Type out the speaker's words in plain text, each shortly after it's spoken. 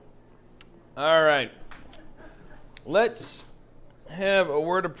All right. Let's have a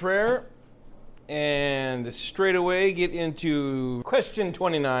word of prayer and straight away get into question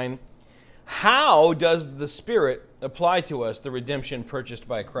 29. How does the Spirit apply to us the redemption purchased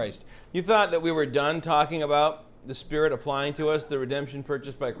by Christ? You thought that we were done talking about the Spirit applying to us the redemption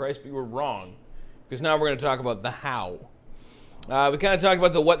purchased by Christ, but you were wrong, because now we're going to talk about the how. We kind of talked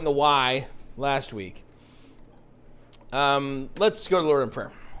about the what and the why last week. Let's go to the Lord in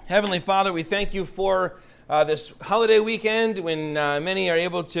prayer. Heavenly Father, we thank you for this holiday weekend when many are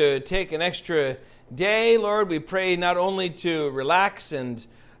able to take an extra day. Lord, we pray not only to relax and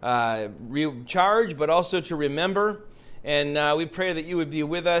recharge, but also to remember. And we pray that you would be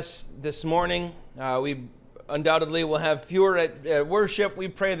with us this morning. We undoubtedly will have fewer at worship. We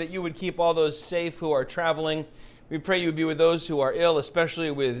pray that you would keep all those safe who are traveling. We pray you would be with those who are ill,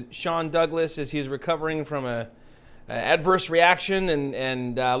 especially with Sean Douglas as he's recovering from a adverse reaction,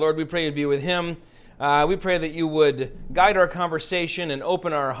 and Lord, we pray you'd be with him. We pray that you would guide our conversation and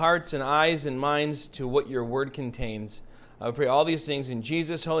open our hearts and eyes and minds to what your word contains. I pray all these things in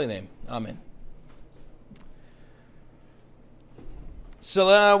Jesus' holy name. Amen.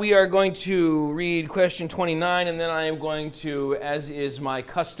 So we are going to read question 29, and then I am going to, as is my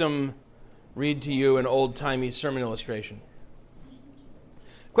custom, read to you an old-timey sermon illustration.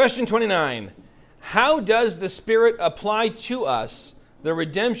 Question 29. How does the Spirit apply to us the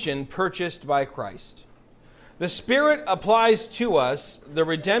redemption purchased by Christ? The Spirit applies to us the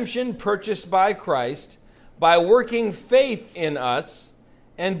redemption purchased by Christ by working faith in us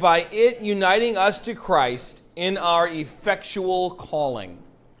and by it uniting us to Christ in our effectual calling.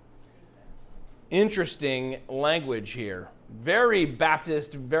 Interesting language here. Very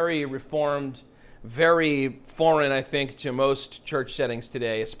Baptist, very Reformed, very foreign, I think, to most church settings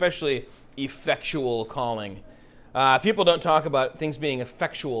today, especially effectual calling. People don't talk about things being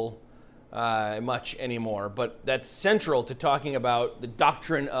effectual much anymore, but that's central to talking about the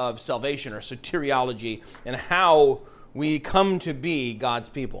doctrine of salvation or soteriology and how we come to be God's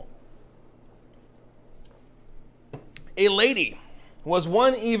people. A lady was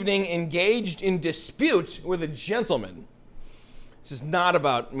one evening engaged in dispute with a gentleman. This is not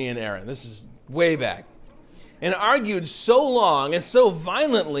about me and Aaron. This is way back. And argued so long and so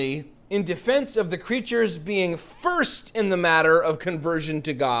violently in defense of the creature's being first in the matter of conversion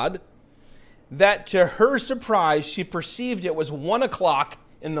to God, that to her surprise she perceived it was 1 o'clock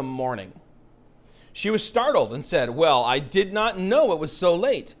in the morning. She was startled and said, "Well, I did not know it was so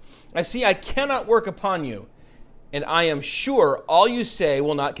late. I see I cannot work upon you, and I am sure all you say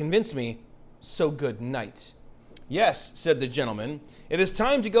will not convince me, so good night." "Yes," said the gentleman, "it is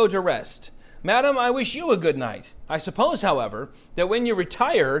time to go to rest. Madam, I wish you a good night. I suppose, however, that when you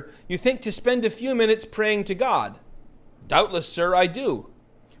retire, you think to spend a few minutes praying to God." "Doubtless, sir, I do."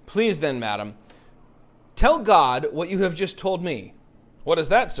 "Please then, madam, tell God what you have just told me." "What is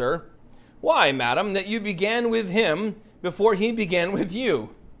that, sir?" "Why, madam, that you began with him before he began with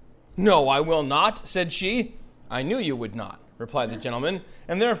you." "No, I will not," said she. "I knew you would not," replied the gentleman,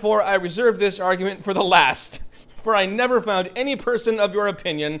 "and therefore I reserve this argument for the last. For I never found any person of your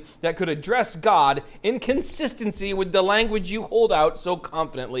opinion that could address God in consistency with the language you hold out so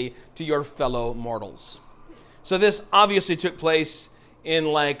confidently to your fellow mortals." So this obviously took place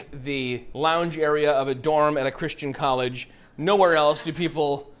in like the lounge area of a dorm at a Christian college. Nowhere else do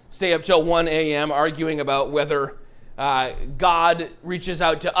people stay up till 1 a.m. arguing about whether God reaches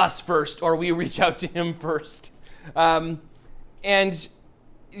out to us first or we reach out to him first. And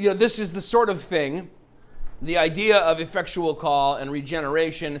this is the sort of thing, the idea of effectual call and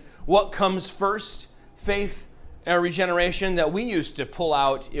regeneration. What comes first? Faith and regeneration, that we used to pull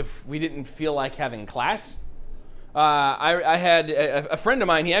out if we didn't feel like having class. I had a friend of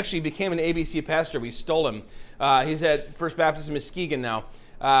mine. He actually became an ABC pastor. We stole him. He's at First Baptist in Muskegon now.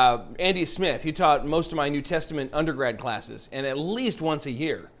 Andy Smith. He taught most of my New Testament undergrad classes. And at least once a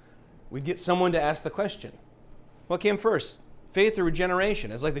year, we'd get someone to ask the question, what came first? Faith or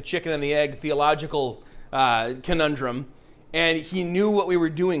regeneration? It's like the chicken and the egg theological conundrum. And he knew what we were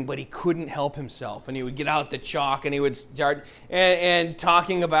doing, but he couldn't help himself. And he would get out the chalk and he would start and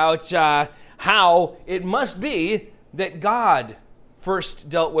talking about how it must be that God first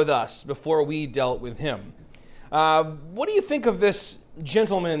dealt with us before we dealt with him. What do you think of this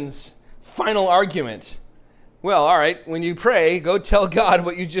gentleman's final argument? Well, all right, when you pray, go tell God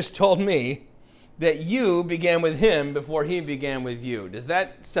what you just told me, that you began with him before he began with you. Does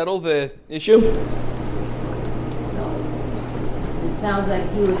that settle the issue? It sounds like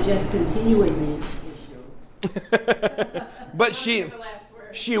he was just continuing the issue. But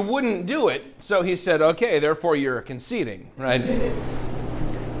she wouldn't do it, so he said, okay, therefore you're conceding, right?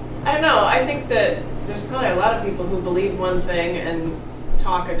 I don't know. I think that there's probably a lot of people who believe one thing and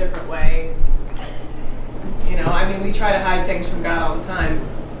talk a different way. You know, I mean, we try to hide things from God all the time.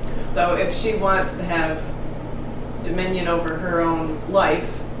 So if she wants to have dominion over her own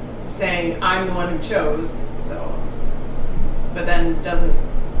life, saying, I'm the one who chose, so, but then doesn't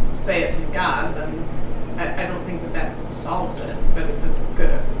say it to God, then I don't think that solves it. But it's a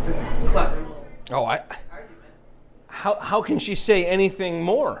clever little argument. How can she say anything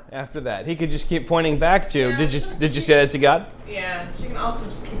more after that? He could just keep pointing back to, Yeah, did you say that to God? Yeah, she can also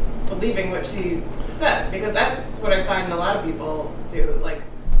just keep believing what she said, because that's what I find a lot of people do. Like,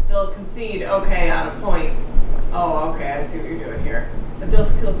 they'll concede, okay, on a point, oh, okay, I see what you're doing here. But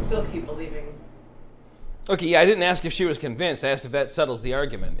they'll still keep believing. Okay, yeah, I didn't ask if she was convinced. I asked if that settles the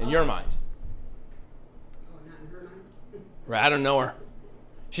argument in your mind. Oh, not in her mind? Right, I don't know her.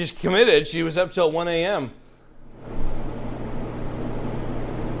 She's committed. She was up till 1 a.m.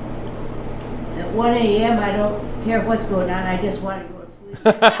 At 1 a.m., I don't care what's going on. I just want to go to sleep.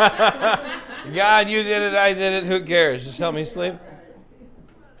 God, you did it, I did it, who cares? Just help me sleep.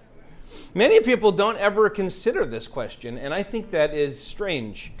 Many people don't ever consider this question, and I think that is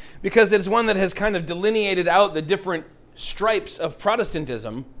strange, because it's one that has kind of delineated out the different stripes of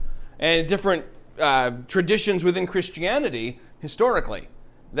Protestantism and different traditions within Christianity historically,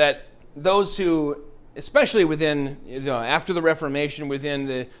 that those who, especially within, after the Reformation, within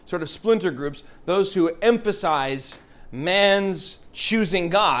the sort of splinter groups, those who emphasize man's choosing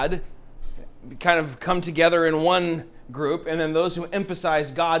God kind of come together in one group, and then those who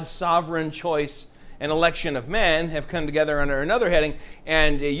emphasize God's sovereign choice and election of man have come together under another heading.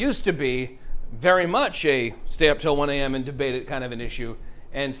 And it used to be very much a stay up till 1 a.m. and debate it kind of an issue.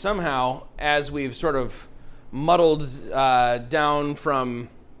 And somehow, as we've sort of muddled down from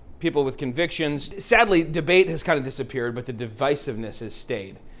people with convictions, sadly, debate has kind of disappeared, but the divisiveness has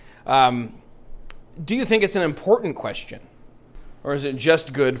stayed. Do you think it's an important question? Or is it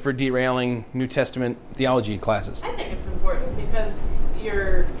just good for derailing New Testament theology classes? I think it's important because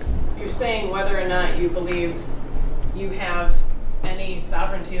you're saying whether or not you believe you have any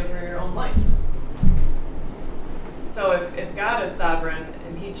sovereignty over your own life. So if God is sovereign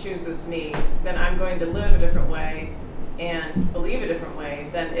and he chooses me, then I'm going to live a different way and believe a different way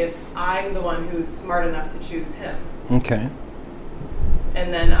than if I'm the one who's smart enough to choose him. Okay.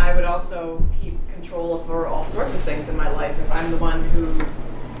 And then I would also keep control over all sorts of things in my life if I'm the one who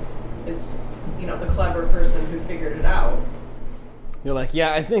is, the clever person who figured it out. You're like,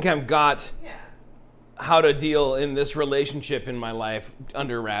 yeah, I think I've got how to deal in this relationship in my life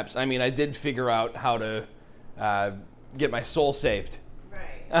under wraps. I mean, I did figure out how to get my soul saved.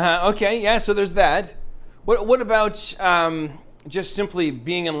 Right. Okay, yeah, so there's that. What about just simply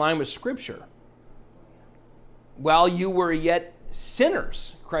being in line with Scripture? While you were yet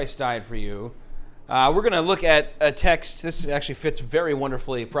sinners, Christ died for you. We're going to look at a text. This actually fits very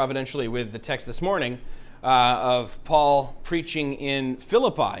wonderfully, providentially, with the text this morning of Paul preaching in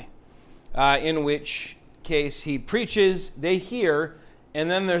Philippi, in which case he preaches, they hear,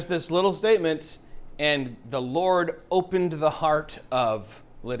 and then there's this little statement, and the Lord opened the heart of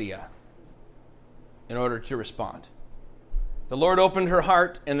Lydia in order to respond. The Lord opened her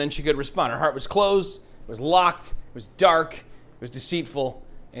heart, and then she could respond. Her heart was closed, it was locked, it was dark, it was deceitful,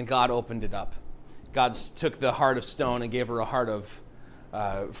 and God opened it up. God took the heart of stone and gave her a heart of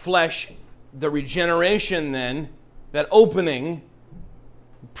flesh. The regeneration then, that opening,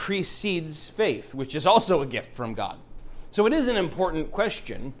 precedes faith, which is also a gift from God. So it is an important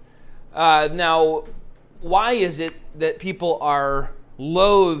question. Now, why is it that people are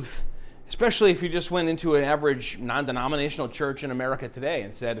loath, especially if you just went into an average non-denominational church in America today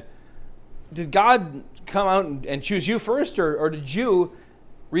and said, did God come out and choose you first, or did you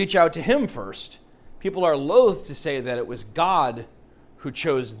reach out to him first? People are loath to say that it was God who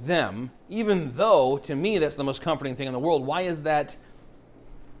chose them, even though, to me, that's the most comforting thing in the world. Why is that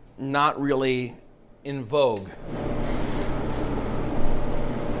not really in vogue?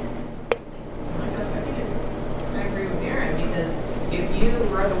 I agree with Aaron, because if you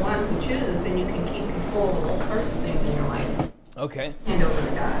are the one who chooses, then you can keep control of all sorts of things in your life. Okay. Hand over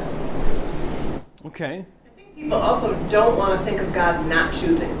to God. Okay. I think people also don't want to think of God not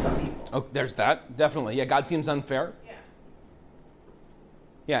choosing some people. Oh, there's that. Definitely. Yeah, God seems unfair. Yeah.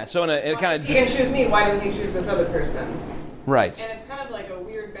 Yeah, so it kind of... He can choose me, why doesn't he choose this other person? Right. And it's kind of like a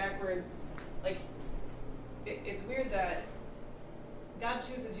weird backwards, like, it's weird that God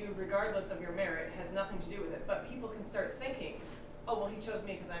chooses you regardless of your merit, has nothing to do with it, but people can start thinking, oh, well, he chose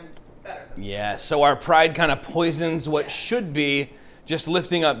me because I'm better than him. Yeah, so our pride kind of poisons what should be just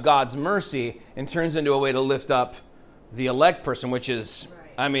lifting up God's mercy and turns into a way to lift up the elect person, which is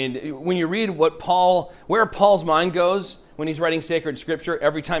I mean, when you read where Paul's mind goes when he's writing sacred scripture,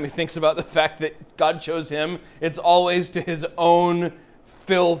 every time he thinks about the fact that God chose him, it's always to his own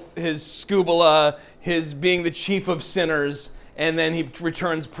filth, his scubala, his being the chief of sinners, and then he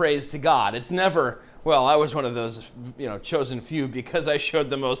returns praise to God. It's never, well, I was one of those, chosen few because I showed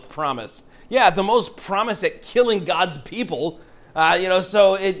the most promise. Yeah, the most promise at killing God's people.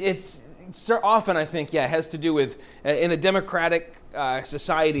 So it's so often, I think, it has to do with, in a democratic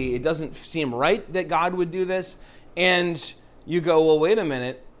society, it doesn't seem right that God would do this. And you go, well, wait a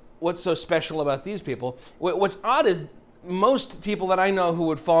minute, what's so special about these people? What's odd is most people that I know who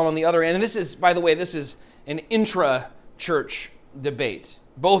would fall on the other end, and this is, by the way, this is an intra-church debate.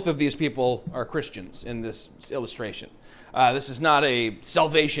 Both of these people are Christians in this illustration. This is not a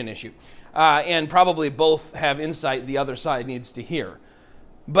salvation issue. And probably both have insight the other side needs to hear.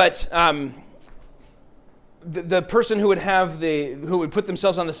 But the person who would put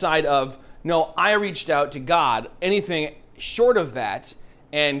themselves on the side of, no, I reached out to God, anything short of that,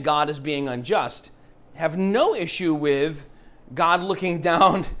 and God is being unjust, have no issue with God looking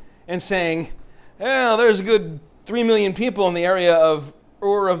down and saying, well, there's a good 3 million people in the area of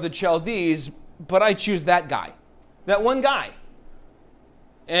Ur of the Chaldees, but I choose that guy, that one guy.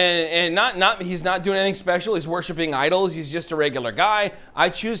 And he's not doing anything special. He's worshiping idols. He's just a regular guy. I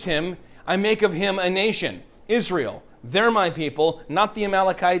choose him. I make of him a nation, Israel. They're my people, not the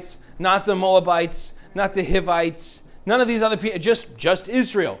Amalekites, not the Moabites, not the Hivites, none of these other people, just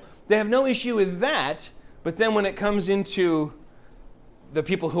Israel. They have no issue with that, but then when it comes into the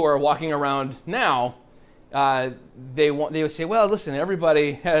people who are walking around now, they would say, well, listen,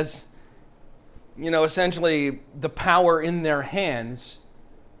 everybody has, essentially the power in their hands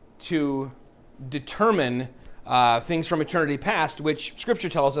to determine things from eternity past, which Scripture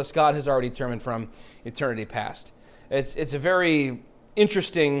tells us God has already determined from eternity past. It's a very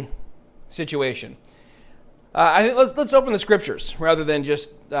interesting situation. I think let's open the Scriptures rather than just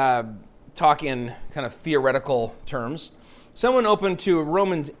talk in kind of theoretical terms. Someone open to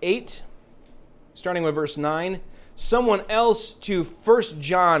Romans 8, starting with verse 9. Someone else to 1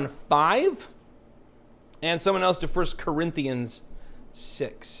 John 5. And someone else to 1 Corinthians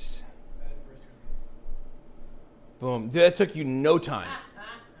 6. Boom. That took you no time.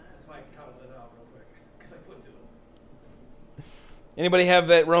 That's why I counted it out real quick, because I flipped it over. Anybody have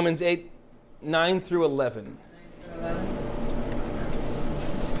that Romans 8, 9 through 11?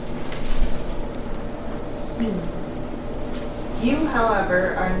 You,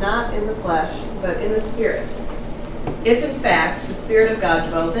 however, are not in the flesh, but in the Spirit, if in fact the Spirit of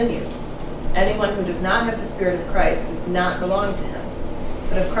God dwells in you. Anyone who does not have the Spirit of Christ does not belong to him.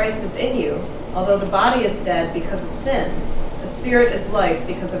 But if Christ is in you, although the body is dead because of sin, the Spirit is life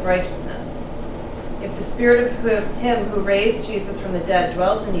because of righteousness. If the Spirit of him who raised Jesus from the dead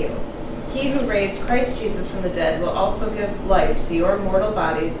dwells in you, he who raised Christ Jesus from the dead will also give life to your mortal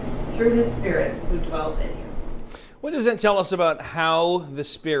bodies through his Spirit who dwells in you. What does that tell us about how the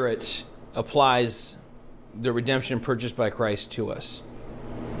Spirit applies the redemption purchased by Christ to us?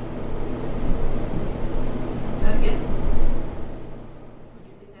 Say that again? Would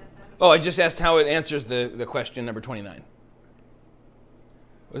you please ask that again? Oh, I just asked how it answers the question number 29.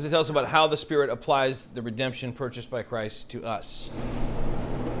 What does it tell us about how the Spirit applies the redemption purchased by Christ to us?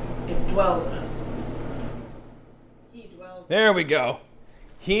 It dwells in us. He dwells in There we go.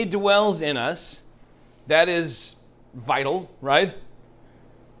 He dwells in us. That is vital, right?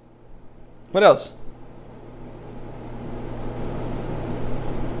 What else?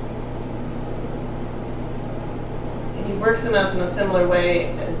 He works in us in a similar way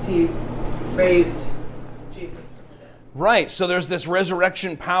as he raised Jesus from the dead. Right, so there's this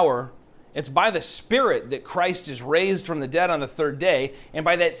resurrection power. It's by the Spirit that Christ is raised from the dead on the third day, and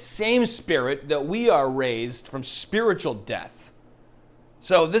by that same Spirit that we are raised from spiritual death.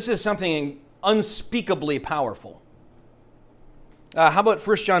 So this is something unspeakably powerful. How about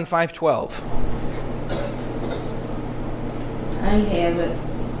 1 John 5:12? I have it.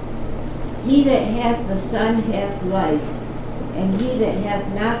 He that hath the Son hath life, and he that hath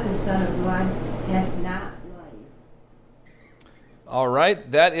not the Son of God hath not life. All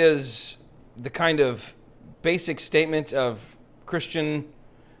right, that is the kind of basic statement of Christian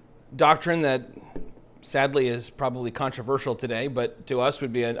doctrine that sadly is probably controversial today, but to us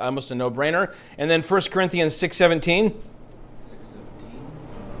would be almost a no-brainer. And then 1 Corinthians 6:17. 6:17.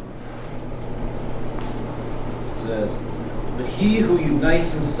 It says, but he who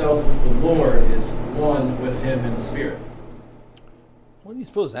unites himself with the Lord is one with him in spirit. What do you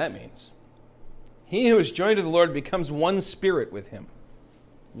suppose that means? He who is joined to the Lord becomes one spirit with him.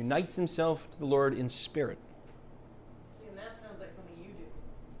 Unites himself to the Lord in spirit. See, and that sounds like something you do.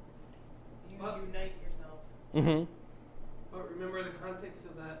 Mm-hmm. But remember the context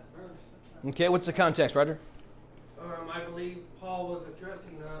of that verse. Okay, what's the context, Roger? I believe Paul was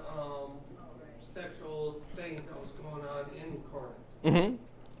addressing the sexual things that was going on in Corinth. Mm-hmm.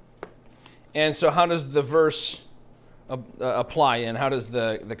 And so how does the verse apply, and how does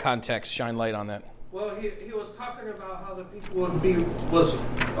the context shine light on that? Well, he was talking about how the people was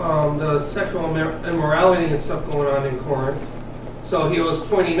the sexual immorality and stuff going on in Corinth. So he was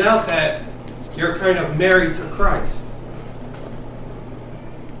pointing out that you're kind of married to Christ.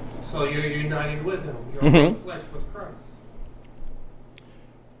 So you're united with him. You're one flesh with Christ.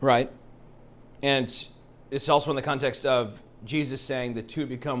 Right. And it's also in the context of Jesus saying the two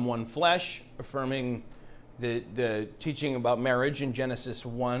become one flesh, affirming the teaching about marriage in Genesis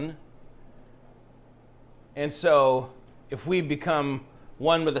 1. And so if we become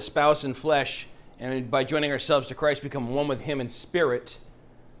one with a spouse in flesh, and by joining ourselves to Christ become one with him in spirit,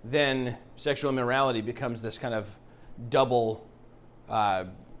 then sexual immorality becomes this kind of double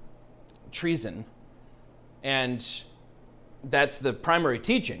treason. And that's the primary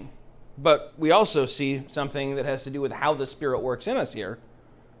teaching. But we also see something that has to do with how the Spirit works in us here,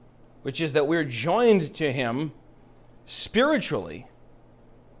 which is that we're joined to him spiritually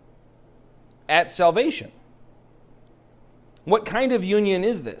at salvation. What kind of union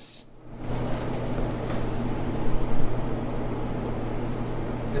is this?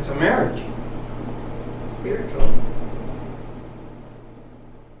 It's a marriage. Spiritual.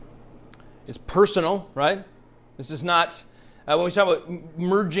 It's personal, right? This is not, when we talk about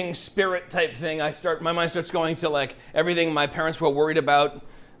merging spirit type thing, my mind starts going to like everything my parents were worried about,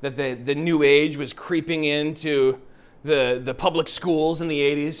 that the new age was creeping into the public schools in the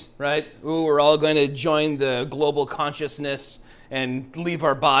 80s, right? Ooh, we're all going to join the global consciousness and leave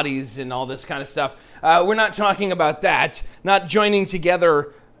our bodies and all this kind of stuff. We're not talking about that, not joining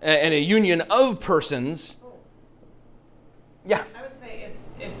together in a union of persons. Yeah. I would say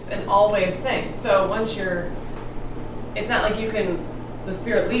it's an always thing. So once it's not like the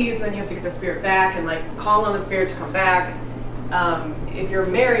Spirit leaves, then you have to get the Spirit back and like call on the Spirit to come back. If you're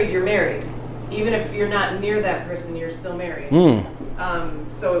married, you're married. Even if you're not near that person, you're still married.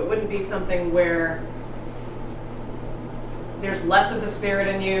 So it wouldn't be something where there's less of the Spirit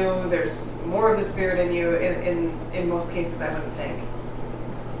in you, there's more of the Spirit in you. In most cases, I wouldn't think.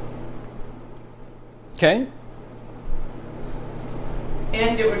 Okay.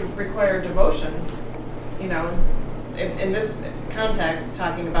 And it would require devotion, in this context,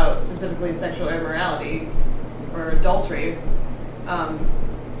 talking about specifically sexual immorality or adultery,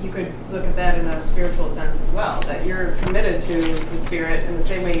 you could look at that in a spiritual sense as well, that you're committed to the Spirit in the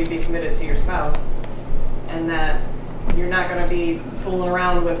same way you'd be committed to your spouse, and that you're not going to be fooling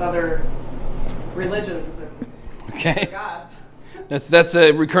around with other religions and other gods. That's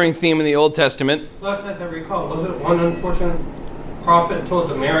a recurring theme in the Old Testament. Plus, as I recall, was it one unfortunate prophet told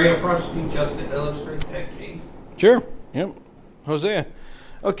to marry a prostitute just to illustrate that case? Sure. Yep. Hosea.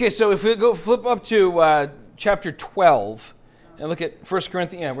 Okay, so if we go flip up to chapter 12 and look at 1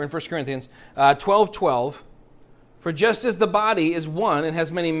 Corinthians. Yeah, we're in 1 Corinthians 12:12. For just as the body is one and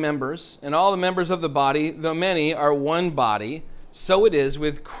has many members, and all the members of the body, though many, are one body, so it is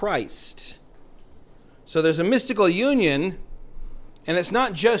with Christ. So there's a mystical union, and it's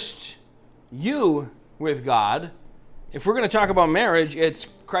not just you with God. If we're going to talk about marriage, it's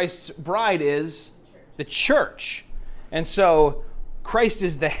Christ's bride is the church. And so Christ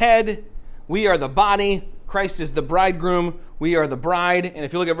is the head, we are the body, Christ is the bridegroom, we are the bride. And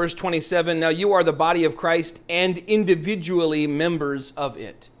if you look at verse 27, now you are the body of Christ and individually members of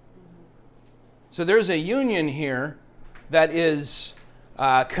it. So there's a union here that is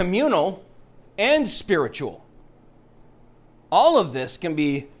communal and spiritual. All of this can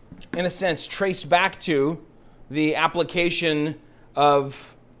be, in a sense, traced back to the application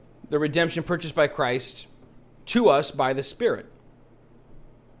of the redemption purchased by Christ to us by the Spirit.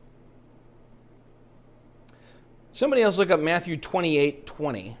 Somebody else look up Matthew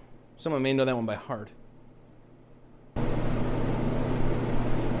 28:20. Someone may know that one by heart.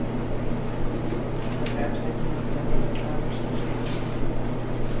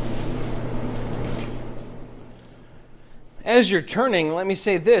 As you're turning, let me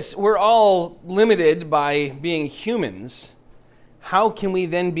say this. We're all limited by being humans. How can we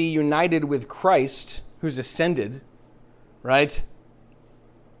then be united with Christ, who's ascended, right?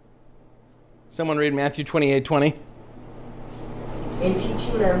 Someone read Matthew 28:20. In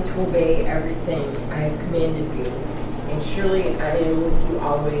teaching them to obey everything I have commanded you, and surely I am with you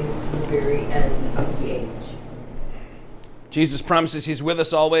always to the very end of the age. Jesus promises he's with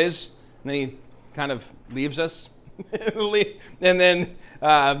us always, and then he kind of leaves us And then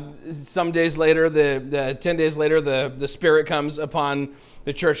some days later, the 10 days later, the Spirit comes upon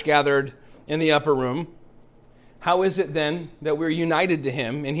the church gathered in the upper room. How is it then that we're united to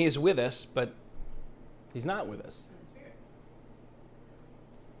him and he is with us, but he's not with us?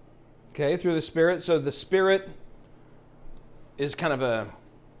 Okay, through the Spirit. So the Spirit is kind of a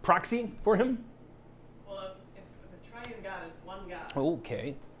proxy for him? Well, if the triune God is one God,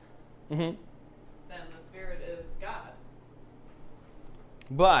 Okay. Mm-hmm. then the Spirit is God.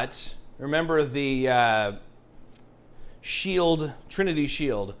 But remember the shield, Trinity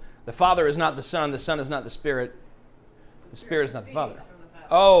shield. The Father is not the Son is not the Spirit. The Spirit is not the Father. From the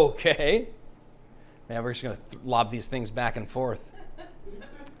Father. Okay. Man, we're just going to lob these things back and forth.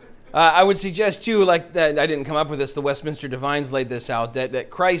 I would suggest, too, like that I didn't come up with this, the Westminster Divines laid this out, that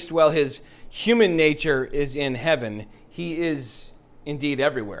Christ, while his human nature is in heaven, he is indeed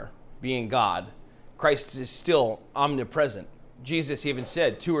everywhere, being God. Christ is still omnipresent. Jesus even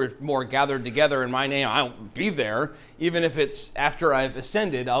said, 2 or more gathered together in my name, I'll be there. Even if it's after I've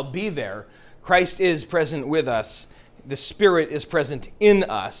ascended, I'll be there. Christ is present with us. The Spirit is present in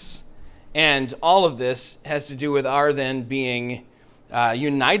us. And all of this has to do with our then being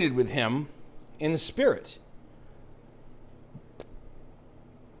united with him in the Spirit.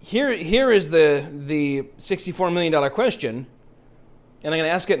 Here is the $64 million question, and I'm going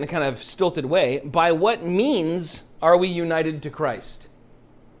to ask it in a kind of stilted way. By what means are we united to Christ?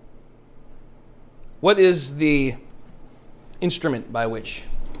 What is the instrument by which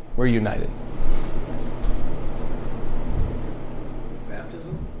we're united?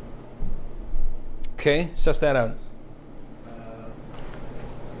 Baptism? Okay, suss that out.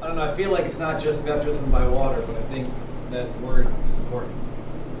 I don't know, I feel like it's not just baptism by water, but I think that word is important.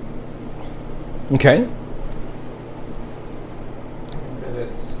 Okay. That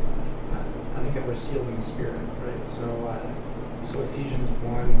I think that we're sealed in the Spirit, right? So Ephesians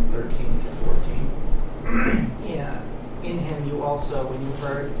 1:13-14. Yeah, in him you also, when you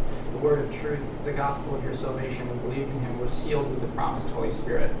heard the word of truth, the gospel of your salvation, and believed in him, were sealed with the promised Holy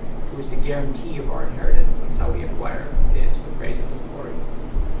Spirit, who is the guarantee of our inheritance until we acquire it to the praise of his glory.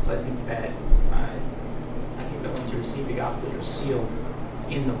 So I think that once you receive the gospel, you're sealed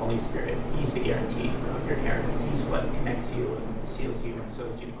in the Holy Spirit. He's the guarantee of your inheritance. He's what connects you and seals you and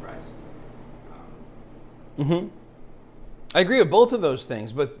sews you to Christ. I agree with both of those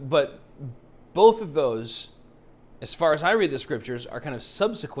things, but both of those, as far as I read the scriptures, are kind of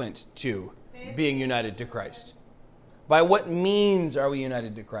subsequent to being united to Christ. By what means are we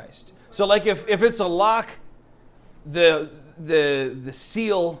united to Christ? So, like, if it's a lock, the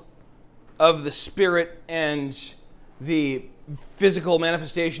seal of the Spirit and the physical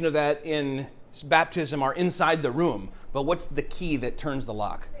manifestation of that in baptism are inside the room. But what's the key that turns the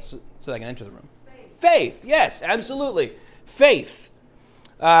lock so they can enter the room? Faith. Yes, absolutely. Faith.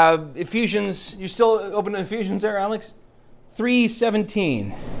 Ephesians, you still open to Ephesians there, Alex?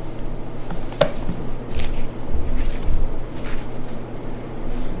 3:17.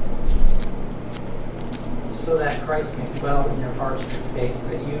 So that Christ may dwell in your hearts through faith,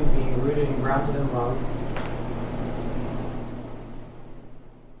 that you, being rooted and grounded in love,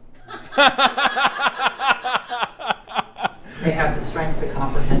 may have the strength to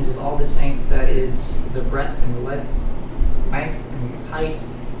comprehend with all the saints that is the breadth and length and height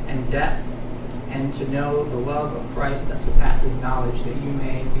and depth, and to know the love of Christ that surpasses knowledge, that you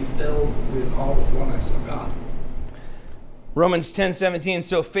may be filled with all the fullness of God. Romans 10:17,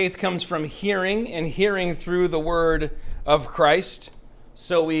 so faith comes from hearing, and hearing through the word of Christ.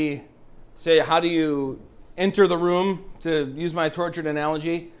 So we say, how do you enter the room, to use my tortured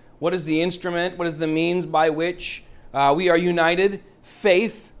analogy? What is the instrument? What is the means by which we are united?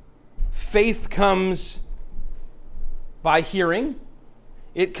 Faith. Faith comes by hearing.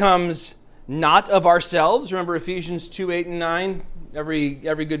 It comes not of ourselves. Remember Ephesians 2:8 and 9? Every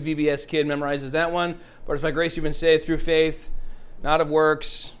good VBS kid memorizes that one. But it's by grace you've been saved through faith, not of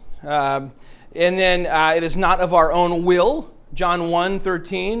works. And then it is not of our own will. John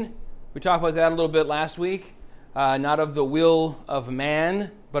 1:13. We talked about that a little bit last week. Not of the will of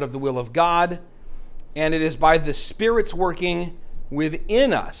man, but of the will of God. And it is by the Spirit's working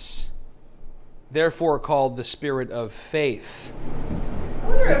within us, therefore called the Spirit of faith. I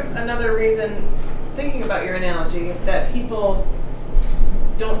wonder if another reason, thinking about your analogy, that people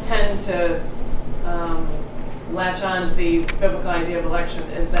don't tend to latch on to the biblical idea of election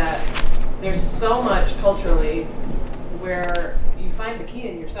is that there's so much culturally where you find the key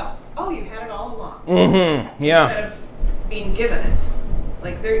in yourself. Oh, you had it all along. Mm-hmm. Yeah. Instead of being given it.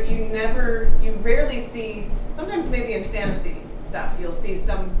 Like you rarely see, sometimes maybe in fantasy stuff, you'll see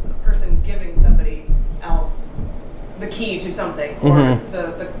some person giving somebody else the key to something or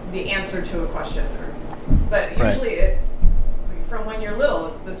the answer to a question. But usually it's from when you're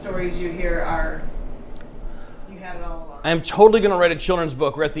little, the stories you hear are, you had it all along. I'm totally going to write a children's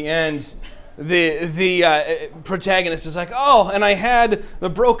book where at the end, the protagonist is like, oh, and I had the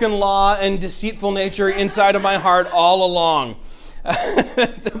broken law and deceitful nature inside of my heart all along.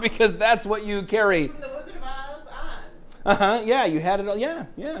 Because that's what you carry. From the Wizard of Oz on. Yeah, you had it all.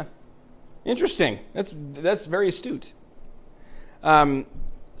 Yeah. Interesting. That's very astute. So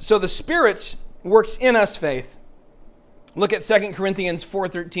the Spirit works in us faith. Look at 2 Corinthians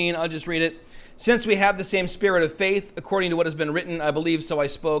 4:13. I'll just read it. Since we have the same spirit of faith, according to what has been written, I believe, so I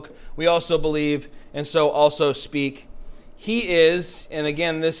spoke. We also believe, and so also speak. He is, and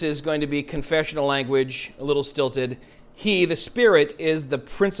again, this is going to be confessional language, a little stilted. He, the Spirit, is the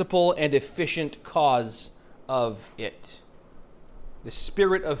principal and efficient cause of it. The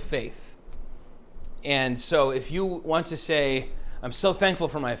spirit of faith. And so if you want to say, I'm so thankful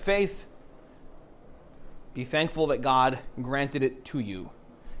for my faith, be thankful that God granted it to you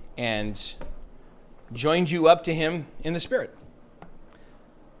and joined you up to him in the Spirit.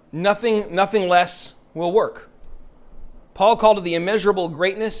 Nothing less will work. Paul called it the immeasurable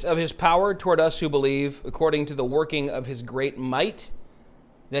greatness of his power toward us who believe, according to the working of his great might,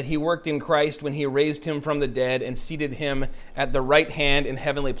 that he worked in Christ when he raised him from the dead and seated him at the right hand in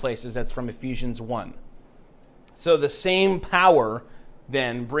heavenly places. That's from Ephesians 1. So the same power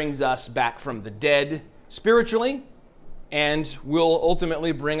then brings us back from the dead spiritually and will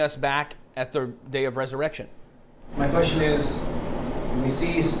ultimately bring us back at the day of resurrection. My question is, when we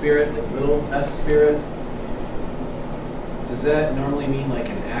see spirit, like little s spirit, does that normally mean like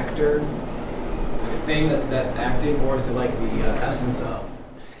an actor, like a thing that's acting, or is it like the essence of?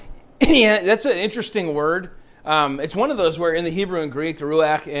 Yeah, that's an interesting word. It's one of those where in the Hebrew and Greek,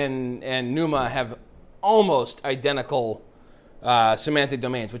 ruach and pneuma have almost identical semantic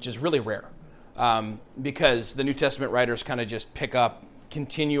domains, which is really rare because the New Testament writers kind of just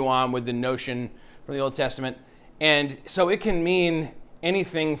continue on with the notion from the Old Testament. And so it can mean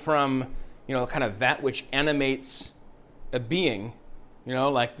anything from, kind of that which animates a being,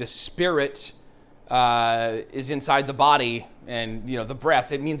 like the spirit is inside the body and, the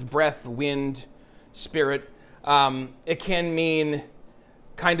breath. It means breath, wind, spirit. It can mean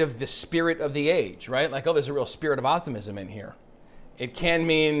kind of the spirit of the age, right? Like, there's a real spirit of optimism in here. It can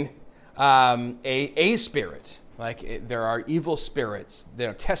mean a spirit. Like, there are evil spirits.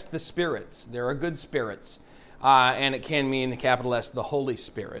 Test the spirits. There are good spirits. And it can mean, capital S, the Holy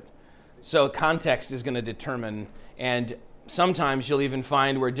Spirit. So context is going to determine, and sometimes you'll even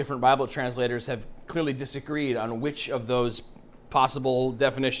find where different Bible translators have clearly disagreed on which of those possible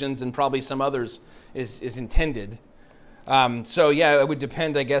definitions, and probably some others, is intended. So yeah, it would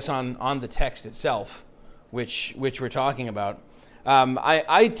depend, I guess, on the text itself, which we're talking about.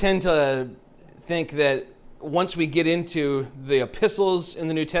 I tend to think that once we get into the epistles in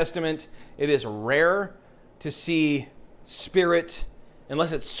the New Testament, it is rare to see spirit,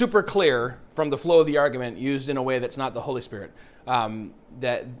 unless it's super clear from the flow of the argument, used in a way that's not the Holy Spirit.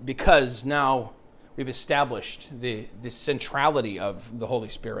 That because now we've established the centrality of the Holy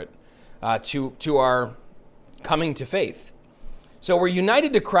Spirit to our coming to faith. So we're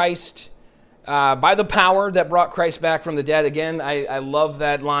united to Christ by the power that brought Christ back from the dead. Again, I love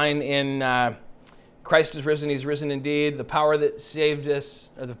that line in Christ is risen, he's risen indeed. The power that saved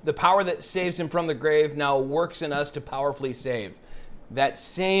us, or the power that saves him from the grave now works in us to powerfully save. That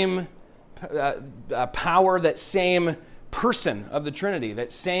same power, that same person of the Trinity,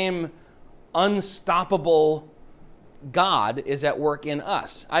 that same unstoppable God is at work in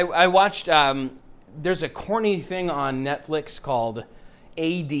us. I watched, there's a corny thing on Netflix called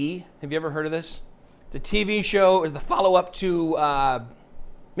A.D. Have you ever heard of this? It's a TV show. It was the follow-up to, I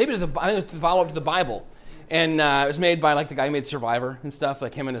think it was the follow-up to the Bible. And it was made by the guy who made Survivor and stuff.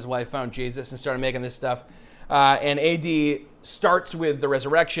 Like him and his wife found Jesus and started making this stuff. And A.D. starts with the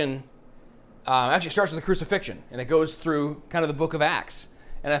resurrection. Actually starts with the crucifixion. And it goes through kind of the book of Acts.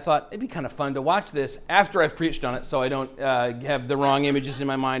 And I thought it'd be kind of fun to watch this after I've preached on it, so I don't have the wrong images in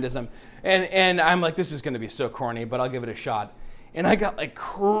my mind as and I'm like, this is going to be so corny, but I'll give it a shot. And I got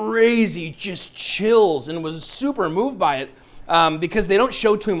crazy just chills and was super moved by it because they don't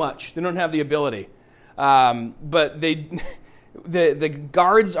show too much. They don't have the ability, but the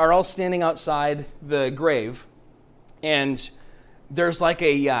guards are all standing outside the grave, and there's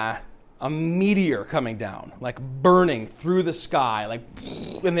a meteor coming down, burning through the sky,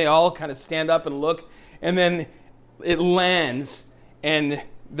 and they all kind of stand up and look, and then it lands, and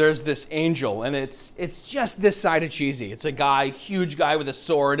there's this angel, and it's just this side of cheesy. It's a guy, huge guy with a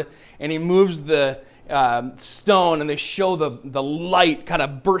sword, and he moves stone, and they show the light kind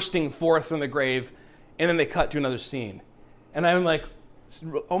of bursting forth from the grave, and then they cut to another scene. And I'm like,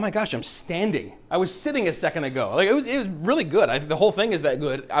 oh my gosh, I'm standing. I was sitting a second ago. Like it was really good. The whole thing is that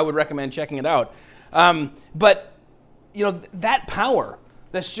good. I would recommend checking it out. But that power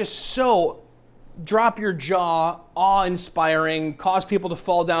that's just so drop your jaw, awe-inspiring, cause people to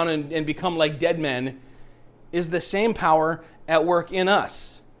fall down and become like dead men, is the same power at work in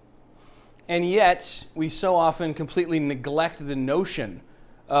us. And yet, we so often completely neglect the notion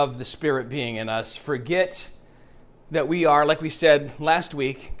of the Spirit being in us, forget that we are, like we said last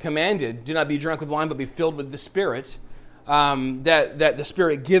week, commanded, do not be drunk with wine, but be filled with the Spirit, that the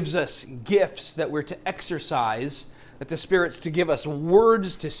Spirit gives us gifts that we're to exercise, that the Spirit's to give us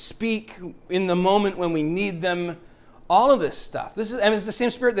words to speak in the moment when we need them, all of this stuff. It's the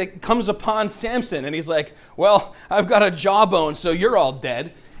same Spirit that comes upon Samson, and he's like, well, I've got a jawbone, so you're all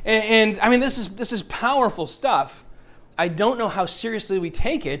dead. And I mean, this is powerful stuff. I don't know how seriously we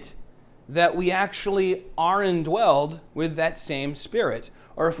take it that we actually are indwelled with that same Spirit,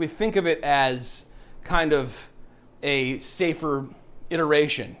 or if we think of it as kind of a safer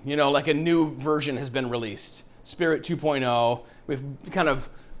iteration, like a new version has been released, Spirit 2.0. We've kind of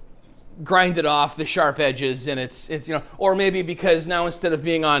grinded off the sharp edges, and it's or maybe because now instead of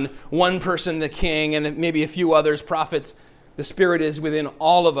being on one person, the king, and maybe a few others, prophets, the Spirit is within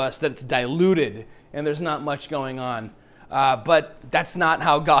all of us, that it's diluted and there's not much going on. But that's not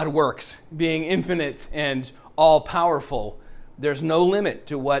how God works. Being infinite and all-powerful, there's no limit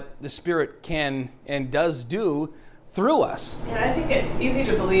to what the Spirit can and does do through us. Yeah, I think it's easy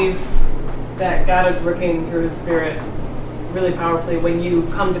to believe that God is working through His Spirit really powerfully when you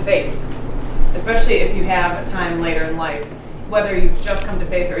come to faith, especially if you have a time later in life, whether you've just come to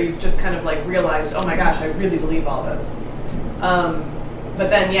faith or you've just kind of like realized, oh my gosh, I really believe all this. But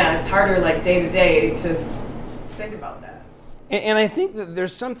then, it's harder like day to day to think about that. And I think that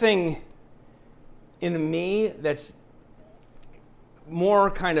there's something in me that's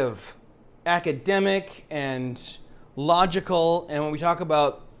more kind of academic and logical. And when we talk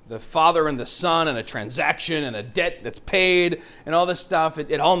about the Father and the Son and a transaction and a debt that's paid and all this stuff,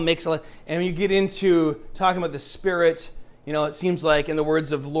 it all makes a lot. And when you get into talking about the Spirit, it seems like, in the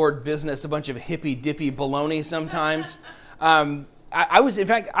words of Lord Business, a bunch of hippy-dippy baloney sometimes. I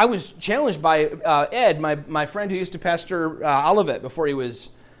was challenged by Ed, my friend who used to pastor Olivet before he was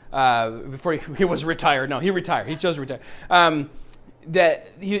retired. No, he retired. He chose to retire. That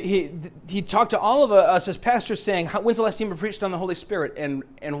he talked to all of us as pastors, saying, "When's the last time you preached on the Holy Spirit,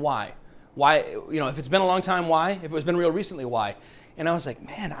 and why? Why? If it's been a long time, why? If it was been real recently, why?" And I was like,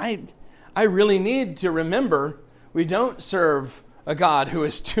 man, I really need to remember we don't serve a God who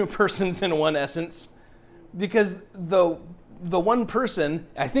is two persons in one essence. Because the one person,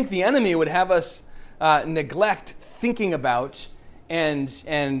 I think the enemy would have us neglect thinking about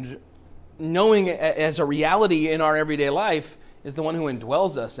and knowing as a reality in our everyday life is the one who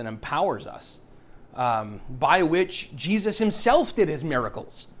indwells us and empowers us, by which Jesus himself did his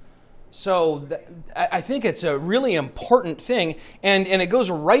miracles. So I think it's a really important thing, and it goes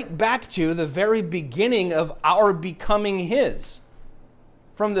right back to the very beginning of our becoming his.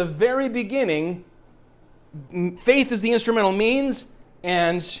 From the very beginning, faith is the instrumental means,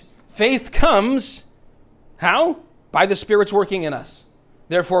 and faith comes, how? By the Spirit's working in us,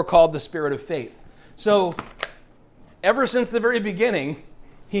 therefore called the Spirit of faith. So, ever since the very beginning,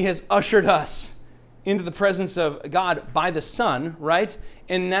 he has ushered us into the presence of God by the Son, right?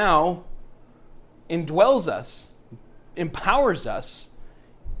 And now indwells us, empowers us,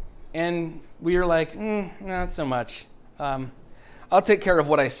 and we are like, not so much. I'll take care of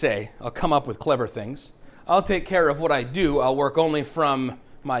what I say. I'll come up with clever things. I'll take care of what I do. I'll work only from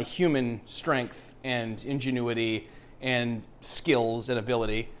my human strength and ingenuity and skills and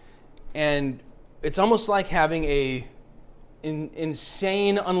ability. And it's almost like having a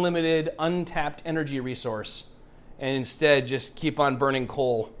insane, unlimited, untapped energy resource, and instead just keep on burning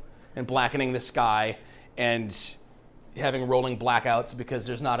coal and blackening the sky and having rolling blackouts because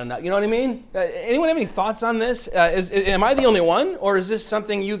there's not enough. You know what I mean? Anyone have any thoughts on this? Am I the only one, or is this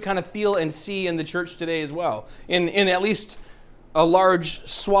something you kind of feel and see in the church today as well? In at least a large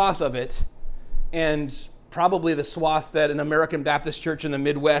swath of it, and probably the swath that an American Baptist church in the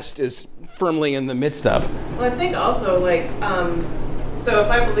Midwest is firmly in the midst of. Well, I think also, so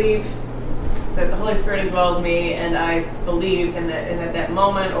if I believe that the Holy Spirit indwells me, and I believed in that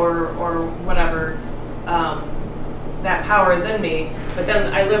moment or whatever, that power is in me, but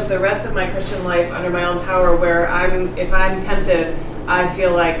then I live the rest of my Christian life under my own power, where if I'm tempted, I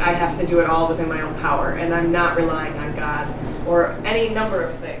feel like I have to do it all within my own power, and I'm not relying on God. or any number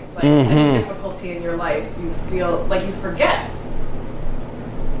of things, like any difficulty in your life, you feel like you forget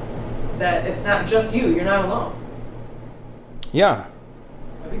that it's not just you, you're not alone. Yeah.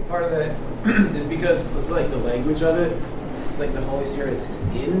 I think part of that is because it's like the language of it. It's like the Holy Spirit is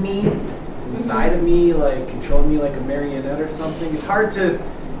in me, it's inside of me, like controlling me like a marionette or something. It's hard to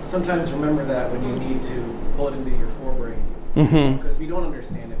sometimes remember that when you need to pull it into your forebrain, because we don't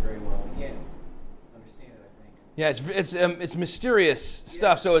understand it very well. We can't understand it, I think. Yeah, it's mysterious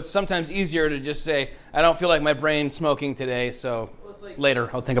stuff, so it's sometimes easier to just say, I don't feel like my brain's smoking today, so Like, later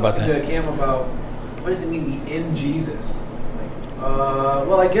I'll think about that. To Cam about what does it mean to be in Jesus?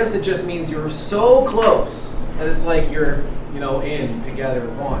 Well, I guess it just means you're so close that it's like you're, in together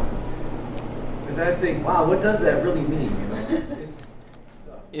one. And I think, wow, what does that really mean? It's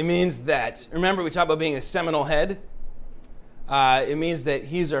It means that, remember we talked about being a seminal head? It means that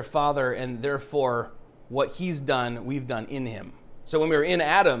he's our Father, and therefore what he's done, we've done in him. So when we were in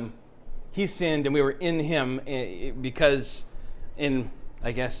Adam, he sinned, and we were in him because in,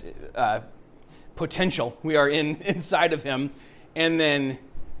 I guess, potential, we are inside of him. And then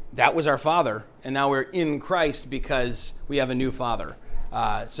that was our Father, and now we're in Christ because we have a new Father.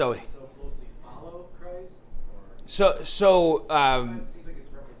 So closely follow Christ? So It seems like it's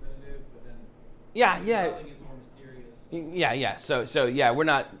representative, but then yeah. something is more mysterious. Yeah. So we're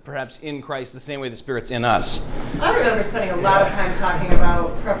not perhaps in Christ the same way the Spirit's in us. I remember spending a lot of time talking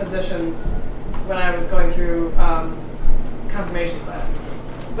about prepositions when I was going through confirmation class.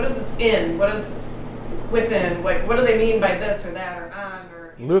 What is this in? What is within? What do they mean by this or that or on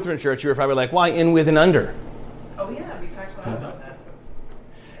or? Lutheran Church, you were probably like, why in, with, and under? Oh yeah, we talked a lot about that.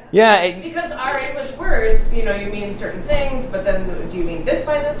 Yeah. Because our English words, you mean certain things, but then do you mean this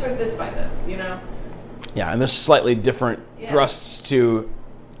by this or this by this? Yeah, and there's slightly different thrusts to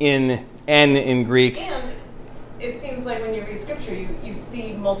in in Greek. And it seems like when you read scripture, you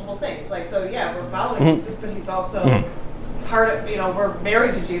see multiple things. Like, so yeah, we're following Jesus, but he's also part of, we're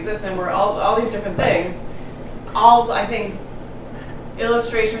married to Jesus, and we're all these different things. All, I think,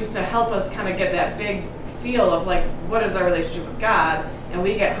 illustrations to help us kind of get that big feel of like, what is our relationship with God? And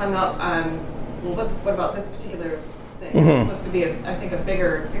we get hung up on, well, what about this particular thing? It's supposed to be, I think, a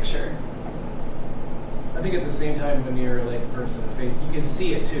bigger picture. I think at the same time, when you're like a person of faith, you can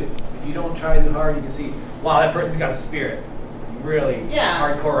see it too. If you don't try too hard, you can see, wow, that person's got a spirit. Really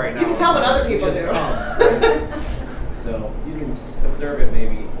hardcore right now. You can tell what other people Just do. So you can observe it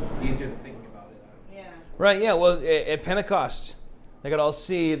maybe easier than thinking about it. Yeah. Right, yeah, well, at Pentecost, they could all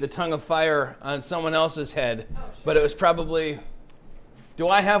see the tongue of fire on someone else's head, but it was probably, do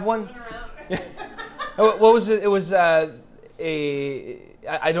I have one? What was it? It was I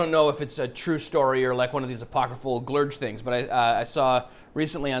don't know if it's a true story or like one of these apocryphal Glurge things, but I saw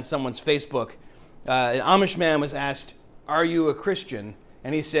recently on someone's Facebook, an Amish man was asked, are you a Christian?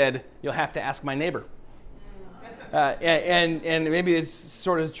 And he said, you'll have to ask my neighbor. And maybe it's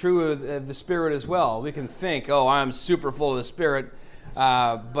sort of true of the Spirit as well. We can think, oh, I'm super full of the Spirit,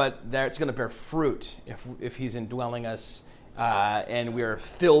 but that's going to bear fruit if He's indwelling us and we're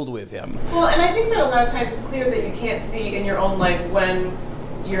filled with Him. Well, and I think that a lot of times it's clear that you can't see in your own life when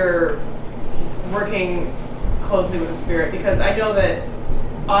you're working closely with the Spirit, because I know that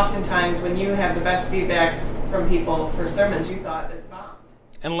oftentimes when you have the best feedback from people for sermons, you thought it bombed.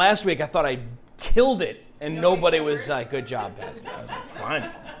 And last week I thought I killed it. And nobody was like, good job, Pastor. I was like,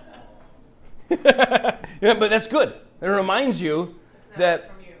 fine. Yeah, but that's good. It reminds you that,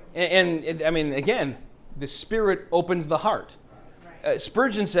 and I mean, again, the Spirit opens the heart. Right.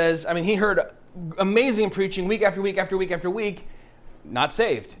 Spurgeon says, I mean, he heard amazing preaching week after week after week after week, not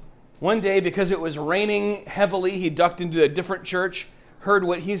saved. One day, because it was raining heavily, he ducked into a different church, heard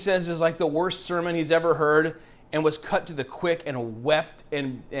what he says is like the worst sermon he's ever heard, and was cut to the quick and wept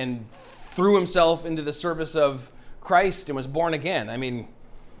and threw himself into the service of Christ and was born again. I mean,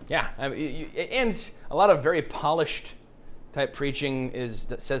 yeah. And a lot of very polished type preaching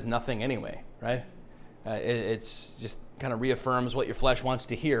that says nothing anyway, right? It's just kind of reaffirms what your flesh wants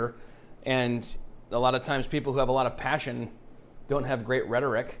to hear. And a lot of times people who have a lot of passion don't have great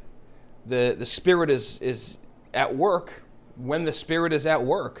rhetoric. The Spirit is at work when the Spirit is at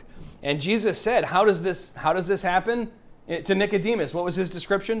work. And Jesus said, how does this happen? To Nicodemus, what was his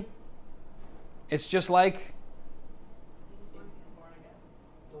description? It's just like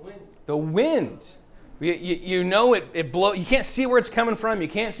the wind. You know it blows. You can't see where it's coming from. You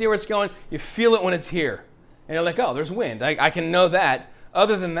can't see where it's going. You feel it when it's here. And you're like, oh, there's wind. I can know that.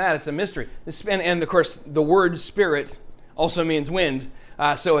 Other than that, it's a mystery. And of course, the word Spirit also means wind.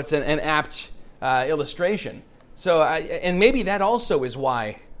 So it's an apt illustration. So, and maybe that also is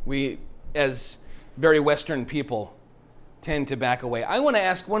why we, as very Western people, tend to back away. I want to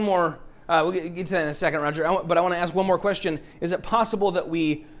ask one more, we'll get to that in a second, Roger, but I want to ask one more question. Is it possible that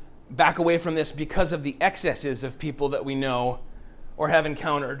we back away from this because of the excesses of people that we know or have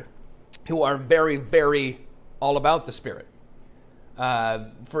encountered who are very, very all about the Spirit?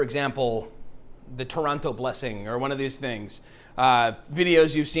 For example, the Toronto blessing or one of these things.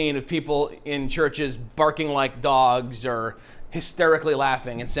 Videos you've seen of people in churches barking like dogs or hysterically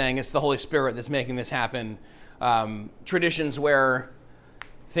laughing and saying it's the Holy Spirit that's making this happen. Traditions where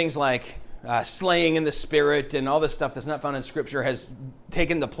things like slaying in the Spirit and all this stuff that's not found in Scripture has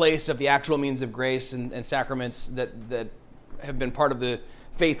taken the place of the actual means of grace and sacraments that have been part of the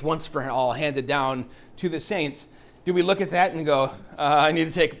faith once for all handed down to the saints. Do we look at that and go, I need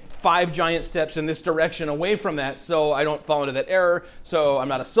to take 5 giant steps in this direction away from that so I don't fall into that error, so I'm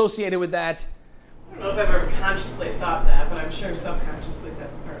not associated with that? I don't know if I've ever consciously thought that, but I'm sure subconsciously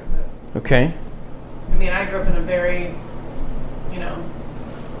that's part of it. Okay. I mean, I grew up in a very,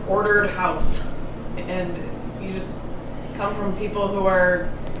 ordered house, and you just come from people who are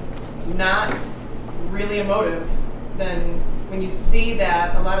not really emotive. Then when you see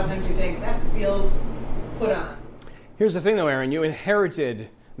that, a lot of times you think that feels put on. Here's the thing, though, Aaron. You inherited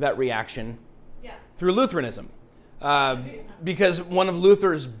that reaction through Lutheranism. Because one of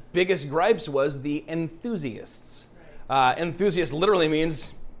Luther's biggest gripes was the enthusiasts. Enthusiast literally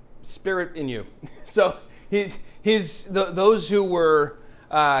means spirit in you. So those who were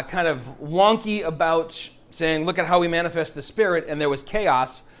kind of wonky about saying, look at how we manifest the Spirit, and there was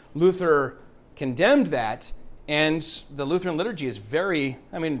chaos, Luther condemned that. And the Lutheran liturgy is very,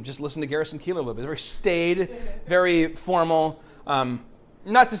 just listen to Garrison Keillor a little bit, very staid, very formal.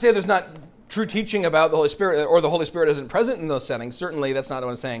 Not to say there's not true teaching about the Holy Spirit, or the Holy Spirit isn't present in those settings. Certainly, that's not what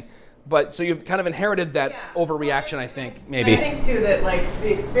I'm saying. But so you've kind of inherited that overreaction, I think, maybe. I think, too, that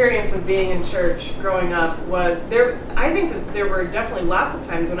the experience of being in church growing up was there. I think that there were definitely lots of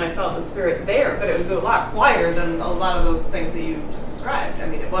times when I felt the Spirit there, but it was a lot quieter than a lot of those things that you just described. I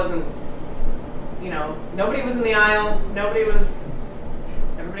mean, it wasn't, nobody was in the aisles, everybody was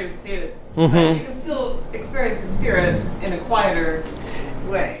seated. Mm-hmm. But you can still experience the Spirit in a quieter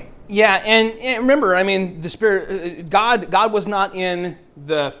way. Yeah, and remember, the Spirit, God was not in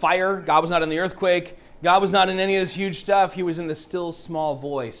the fire. God was not in the earthquake. God was not in any of this huge stuff. He was in the still small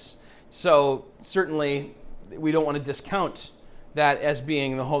voice. So certainly, we don't want to discount that as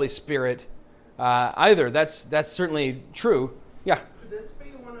being the Holy Spirit either. That's certainly true. Yeah. Could this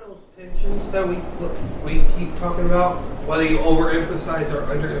be one of those tensions that we keep talking about? Whether you overemphasize or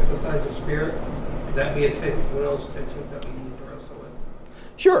underemphasize the Spirit, could that be one of those tensions that we need to wrestle with?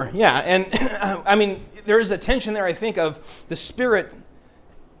 Sure, yeah. And there is a tension there, I think, of the Spirit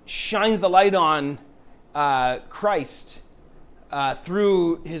shines the light on Christ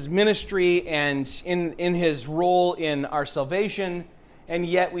through his ministry and in his role in our salvation. And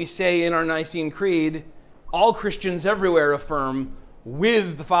yet we say in our Nicene Creed, all Christians everywhere affirm,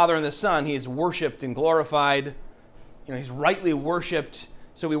 with the Father and the Son, he is worshipped and glorified. He's rightly worshipped.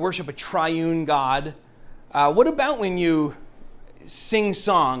 So we worship a triune God. What about when you sing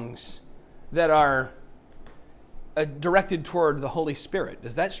songs that are directed toward the Holy Spirit?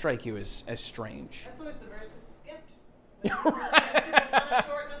 Does that strike you as strange? That's always the verse that's skipped. Right.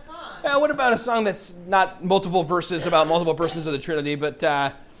 Shorten a song. Yeah, what about a song that's not multiple verses about multiple persons of the Trinity, but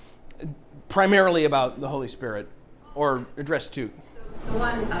primarily about the Holy Spirit, or addressed to? The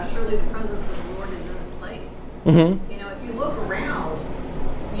one, surely the presence of the Lord is in this place. Mm-hmm. If you look around,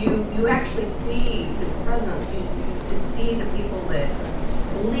 you actually see the presence. You can see the people that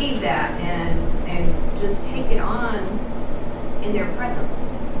believe that and just take it on in their presence.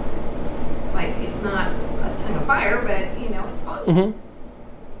 Like, it's not a tongue of fire, but it's close. Mm-hmm.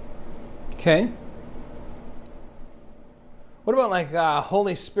 Okay. What about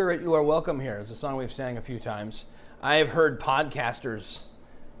Holy Spirit, you are welcome here? It's a song we've sang a few times. I have heard podcasters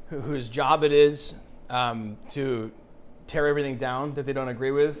whose job it is to tear everything down that they don't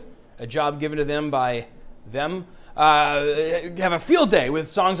agree with, a job given to them by them, have a field day with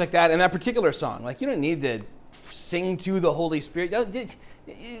songs like that and that particular song. Like, you don't need to sing to the Holy Spirit.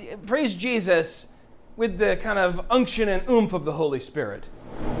 Praise Jesus with the kind of unction and oomph of the Holy Spirit.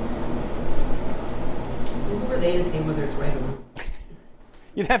 Who are they to say whether it's right or wrong?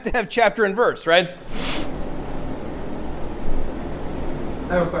 You'd have to have chapter and verse, right?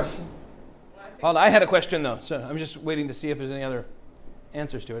 I have a question. Well, I had a question, though, so I'm just waiting to see if there's any other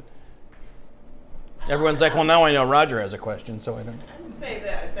answers to it. Everyone's like, well, now I know Roger has a question, so I don't. I would say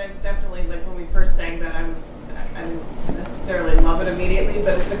that definitely, like when we first sang that, I didn't necessarily love it immediately,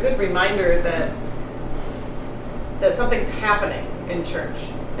 but it's a good reminder that something's happening in church.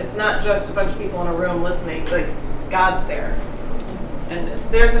 It's not just a bunch of people in a room listening. Like, God's there. And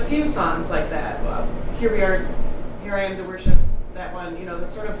there's a few songs like that. Here we are, here I am to worship, that one, the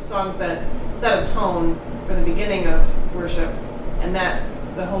sort of songs that set a tone for the beginning of worship. And that's,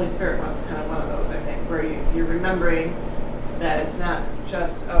 the Holy Spirit one is kind of one of those, I think, where you're remembering that it's not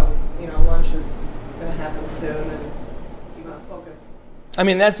just, lunch is going to happen soon and you want to focus. I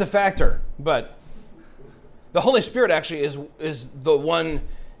mean, that's a factor, but the Holy Spirit actually is the one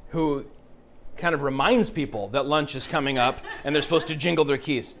who kind of reminds people that lunch is coming up and they're supposed to jingle their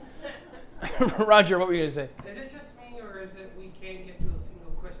keys. Roger, what were you going to say? Is it just me, or is it we can't get to a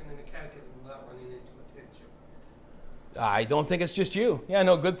single question in the catechism without running into a tension? I don't think it's just you. Yeah,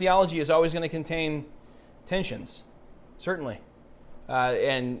 no, good theology is always going to contain tensions, certainly.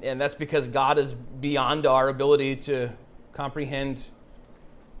 And that's because God is beyond our ability to comprehend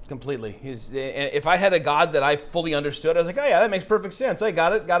completely. If I had a God that I fully understood, I was like, oh yeah, that makes perfect sense. I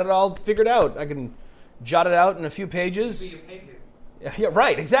got it all figured out. I can jot it out in a few pages. Be a pagan. Yeah,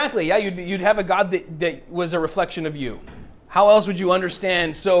 right, exactly. Yeah, you'd have a God that was a reflection of you. How else would you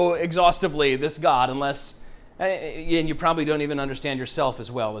understand so exhaustively this God unless, and you probably don't even understand yourself as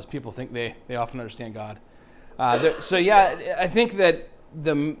well as people think they often understand God. So yeah, I think that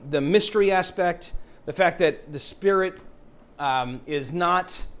the mystery aspect, the fact that the Spirit is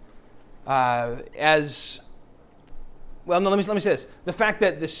not as well. No, let me say this: the fact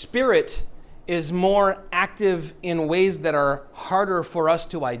that the Spirit is more active in ways that are harder for us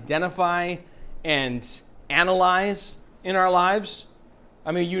to identify and analyze in our lives.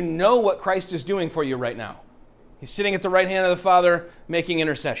 I mean, you know what Christ is doing for you right now. He's sitting at the right hand of the Father making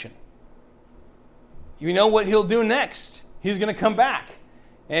intercession. You know what he'll do next. He's going to come back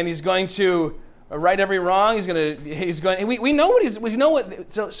and he's going to right every wrong. We know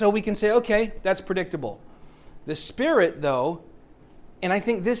what so we can say, okay, that's predictable. The Spirit, though, and I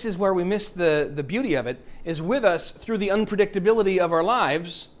think this is where we miss the beauty of it, is with us through the unpredictability of our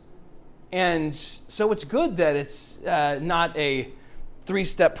lives. And so it's good that it's not a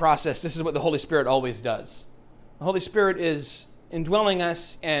 3-step process. This is what the Holy Spirit always does. The Holy Spirit is indwelling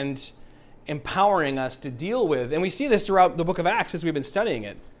us and empowering us to deal with. And we see this throughout the book of Acts as we've been studying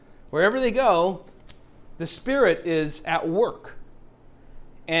it. Wherever they go, the Spirit is at work.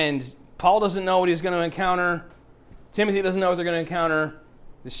 And Paul doesn't know what he's going to encounter. Timothy doesn't know what they're going to encounter.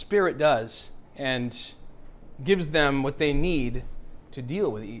 The Spirit does and gives them what they need to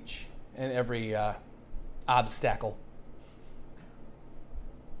deal with each and every obstacle.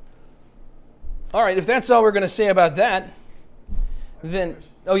 All right, if that's all we're going to say about that, then...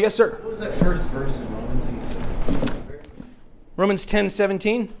 Oh, yes, sir. What was that first verse in Romans that you said? Romans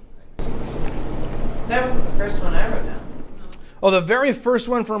 10:17. That wasn't the first one I wrote down. Oh, the very first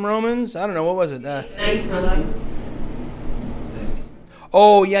one from Romans? I don't know, what was it? 19.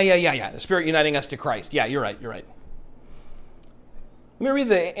 Oh, yeah. The Spirit uniting us to Christ. Yeah, you're right. Let me read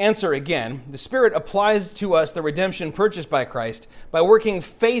the answer again. The Spirit applies to us the redemption purchased by Christ by working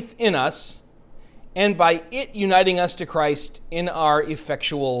faith in us and by it uniting us to Christ in our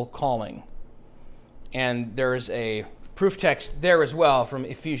effectual calling. And there's a proof text there as well from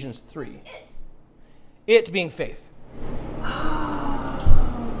Ephesians 3. It being faith.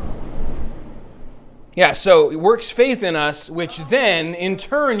 Yeah, so it works faith in us, which then in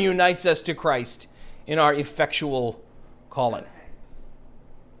turn unites us to Christ in our effectual calling.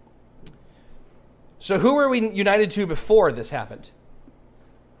 So who were we united to before this happened?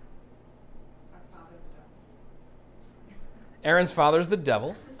 Aaron's father's the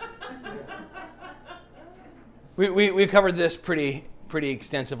devil. We covered this pretty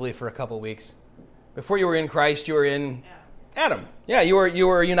extensively for a couple weeks. Before you were in Christ, you were in Adam. Yeah, you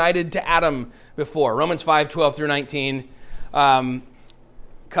were united to Adam before. Romans 5:12 through 19.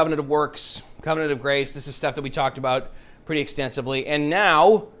 Covenant of works, covenant of grace. This is stuff that we talked about pretty extensively. And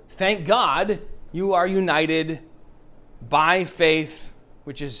now, thank God, you are united by faith,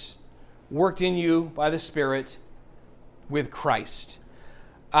 which is worked in you by the Spirit, with Christ.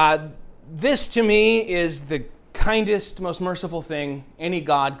 This, to me, is the kindest, most merciful thing any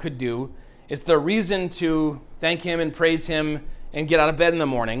God could do. It's the reason to thank Him and praise Him and get out of bed in the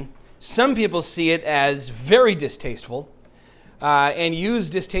morning. Some people see it as very distasteful and use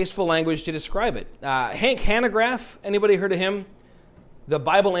distasteful language to describe it. Hank Hanegraaff, anybody heard of him? The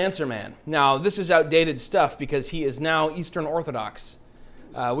Bible Answer Man. Now, this is outdated stuff because he is now Eastern Orthodox,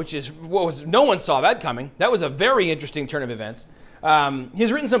 which is no one saw that coming. That was a very interesting turn of events.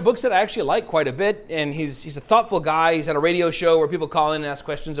 He's written some books that I actually like quite a bit, and he's a thoughtful guy. He's had a radio show where people call in and ask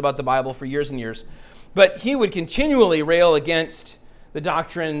questions about the Bible for years and years. But he would continually rail against the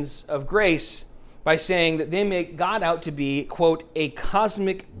doctrines of grace by saying that they make God out to be, quote, a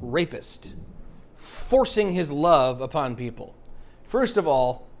cosmic rapist, forcing his love upon people. First of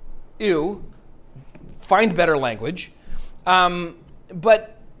all, find better language.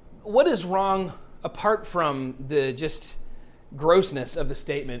 But what is wrong, apart from the just grossness of the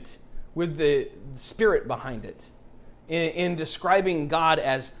statement, with the spirit behind it, in describing God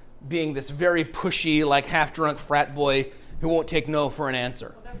as being this very pushy, like half-drunk frat boy who won't take no for an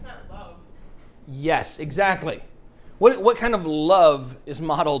answer? Well, that's not love. Yes, exactly. What kind of love is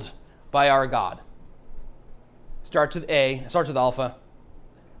modeled by our God? Starts with A, starts with alpha.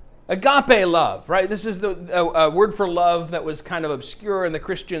 Agape love, right? This is a word for love that was kind of obscure, and the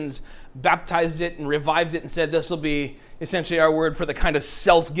Christians baptized it and revived it and said this will be essentially our word for the kind of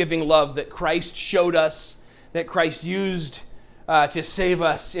self-giving love that Christ showed us, that Christ used to save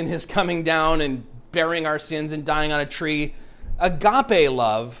us in his coming down and bearing our sins and dying on a tree. Agape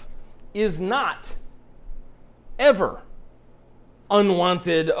love is not ever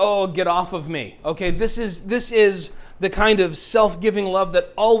unwanted, oh, get off of me. Okay, this is the kind of self-giving love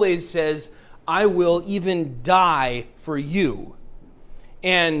that always says, I will even die for you.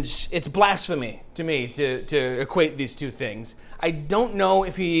 And it's blasphemy to me to equate these two things. I don't know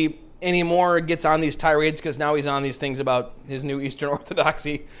if he anymore gets on these tirades, because now he's on these things about his new Eastern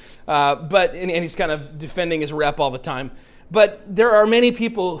Orthodoxy, and he's kind of defending his rep all the time. But there are many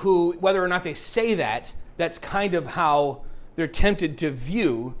people who, whether or not they say that, that's kind of how they're tempted to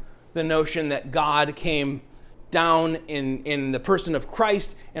view the notion that God came down in the person of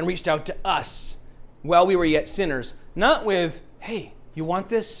Christ and reached out to us while we were yet sinners. Not with, hey, you want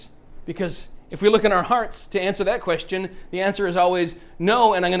this? Because if we look in our hearts to answer that question, the answer is always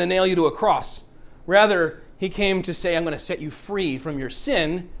no, and I'm going to nail you to a cross. Rather, he came to say, I'm going to set you free from your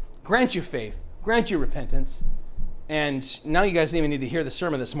sin, grant you faith, grant you repentance. And now you guys didn't even need to hear the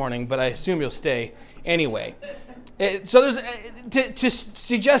sermon this morning, but I assume you'll stay anyway. So there's to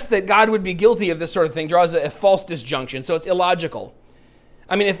suggest that God would be guilty of this sort of thing draws a false disjunction, so it's illogical.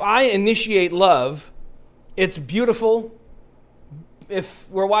 I mean, if I initiate love, it's beautiful. If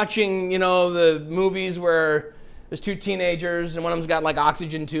we're watching, the movies where there's two teenagers and one of them's got like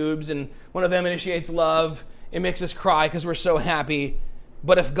oxygen tubes and one of them initiates love, it makes us cry because we're so happy.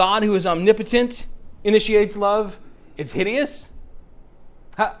 But if God, who is omnipotent, initiates love, it's hideous.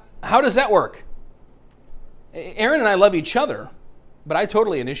 How does that work? Aaron and I love each other, but I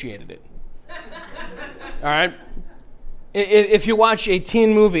totally initiated it. All right? If you watch a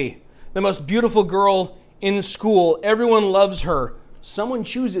teen movie, the most beautiful girl in school, everyone loves her, someone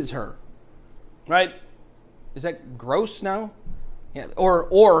chooses her, right? Is that gross now? Yeah.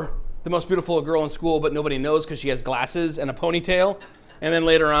 Or the most beautiful girl in school, but nobody knows because she has glasses and a ponytail, and then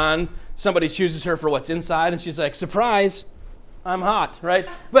later on, somebody chooses her for what's inside, and she's like, surprise, I'm hot, right?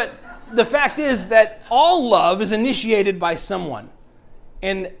 But the fact is that all love is initiated by someone.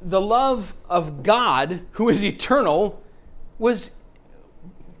 And the love of God, who is eternal, was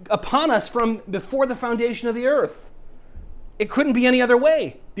upon us from before the foundation of the earth. It couldn't be any other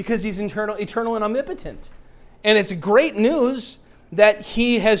way because he's eternal and omnipotent. And it's great news that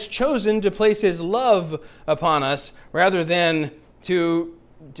he has chosen to place his love upon us rather than to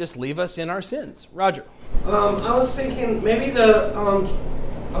just leave us in our sins. Roger. I was thinking maybe the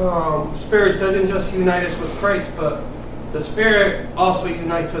Spirit doesn't just unite us with Christ, but the Spirit also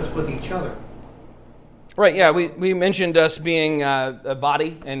unites us with each other. Right, yeah, we mentioned us being a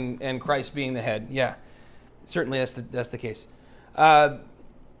body and Christ being the head. Yeah, certainly that's the case. As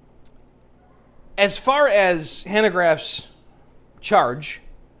far as Hanegraaff's charge,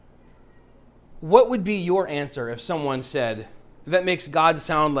 what would be your answer if someone said, that makes God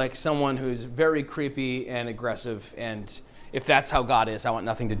sound like someone who's very creepy and aggressive, and if that's how God is, I want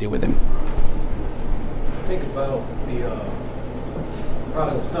nothing to do with him? Think about the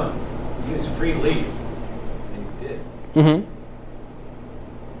prodigal son. He was free to leave, and he did. Mm-hmm.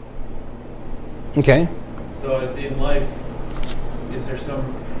 Okay. So in life, is there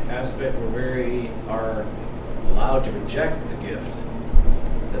some aspect where we are allowed to reject the gift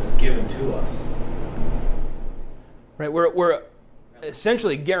that's given to us? Right, we're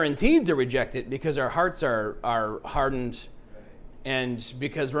essentially guaranteed to reject it because our hearts are hardened, and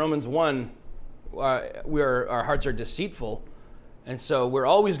because Romans 1, our hearts are deceitful, and so we're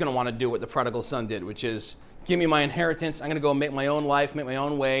always going to want to do what the prodigal son did, which is give me my inheritance. I'm going to go make my own life, make my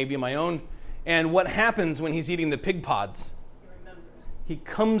own way, be my own. And what happens when he's eating the pig pods? He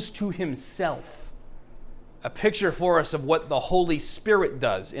comes to himself. A picture for us of what the Holy Spirit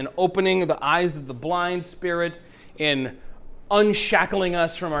does in opening the eyes of the blind spirit, in unshackling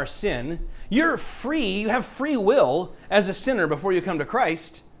us from our sin. You're free, you have free will as a sinner before you come to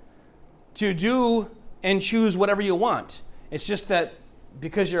Christ to do and choose whatever you want. It's just that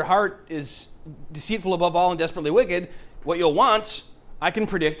because your heart is deceitful above all and desperately wicked, what you'll want, I can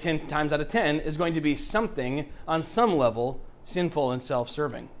predict 10 times out of 10, is going to be something on some level sinful and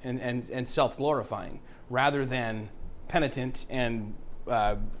self-serving and self-glorifying, rather than penitent and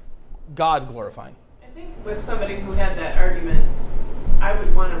God-glorifying. I think with somebody who had that argument, I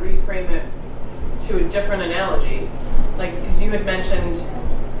would want to reframe it to a different analogy. Like, because you had mentioned,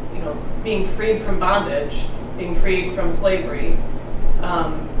 being freed from bondage, being freed from slavery.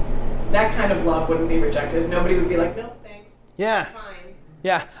 That kind of love wouldn't be rejected. Nobody would be like, no, thanks. Yeah. Fine.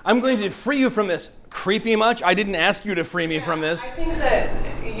 Yeah, I'm going to free you from this. Creepy much? I didn't ask you to free me from this. I think that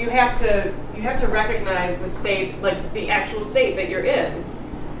you have to recognize the state, like the actual state that you're in,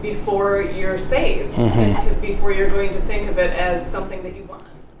 before you're saved, and before you're going to think of it as something that you want.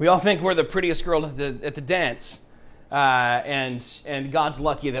 We all think we're the prettiest girl at the dance, and God's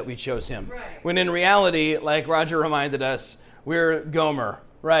lucky that we chose him. Right. When in reality, like Roger reminded us, we're Gomer,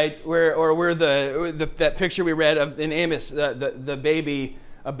 right? We're that picture we read of in Amos, the baby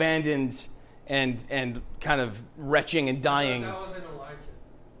abandoned and kind of retching and dying. That was in Elijah.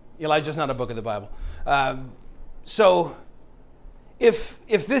 Elijah's not a book of the Bible. So if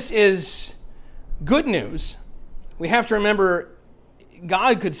this is good news, we have to remember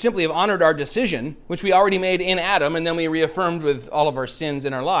God could simply have honored our decision, which we already made in Adam, and then we reaffirmed with all of our sins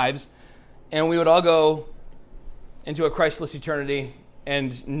in our lives, and we would all go into a Christless eternity,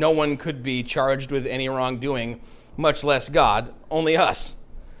 and no one could be charged with any wrongdoing, much less God, only us.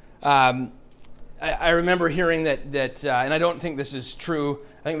 I remember hearing that, and I don't think this is true,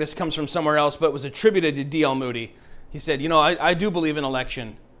 I think this comes from somewhere else, but it was attributed to D.L. Moody. He said, I do believe in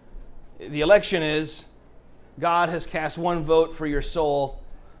election. The election is God has cast one vote for your soul,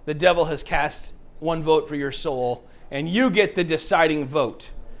 the devil has cast one vote for your soul, and you get the deciding vote.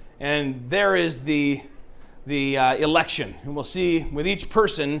 And there is the election. And we'll see with each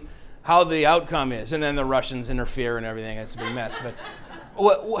person how the outcome is. And then the Russians interfere and everything. It's a big mess. But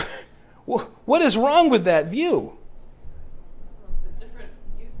what is wrong with that view? Well, it's a different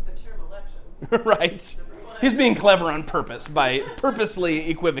use of the term election. Right. He's being clever on purpose by purposely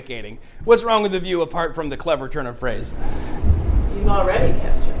equivocating. What's wrong with the view apart from the clever turn of phrase? You've already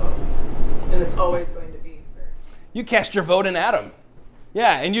cast your vote, and it's always going to be for... You cast your vote in Adam.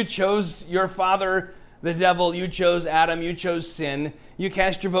 Yeah, and you chose your father, the devil. You chose Adam. You chose sin. You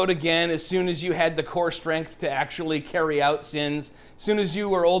cast your vote again as soon as you had the core strength to actually carry out sins. As soon as you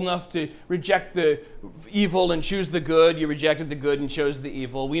were old enough to reject the evil and choose the good, you rejected the good and chose the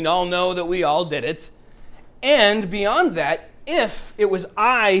evil. We all know that we all did it. And beyond that, if it was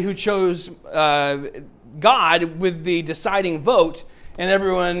I who chose God with the deciding vote, and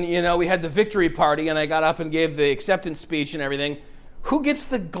everyone, we had the victory party, and I got up and gave the acceptance speech and everything, who gets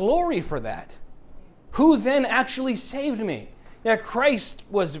the glory for that? Who then actually saved me? Yeah, Christ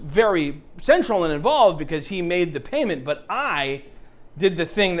was very central and involved because he made the payment, but I did the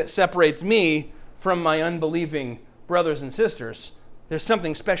thing that separates me from my unbelieving brothers and sisters. There's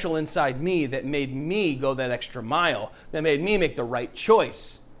something special inside me that made me go that extra mile, that made me make the right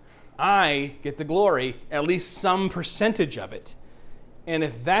choice. I get the glory, at least some percentage of it. And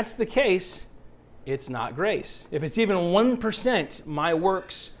if that's the case, it's not grace. If it's even 1%, my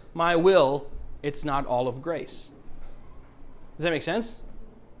works, my will, it's not all of grace. Does that make sense?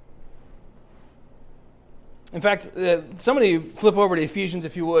 In fact, somebody flip over to Ephesians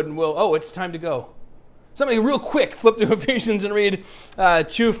if you would, and it's time to go. Somebody real quick flip to Ephesians and read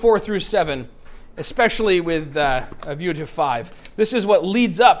 2:4-7, especially with a view to 5. This is what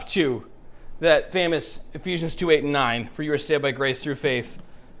leads up to that famous Ephesians 2:8-9. For you are saved by grace through faith,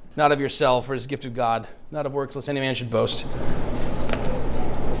 not of yourself, or as a gift of God, not of works, lest any man should boast.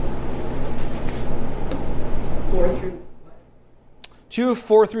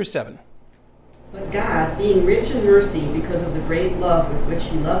 2:4-7. But God, being rich in mercy because of the great love with which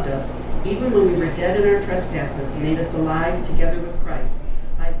he loved us, even when we were dead in our trespasses, made us alive together with Christ.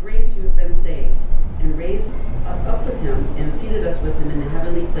 By grace you have been saved, and raised us up with him, and seated us with him in the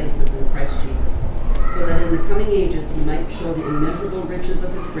heavenly places in Christ Jesus, so that in the coming ages he might show the immeasurable riches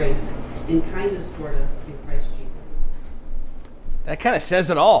of his grace in kindness toward us in Christ Jesus. That kind of says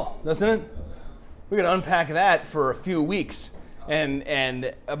it all, doesn't it? We're going to unpack that for a few weeks,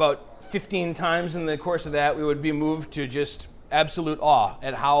 and about 15 times in the course of that, we would be moved to just absolute awe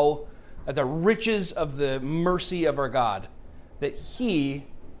at the riches of the mercy of our God. That he,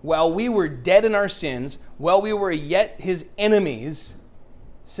 while we were dead in our sins, while we were yet his enemies,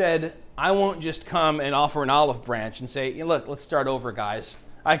 said, I won't just come and offer an olive branch and say, look, let's start over, guys.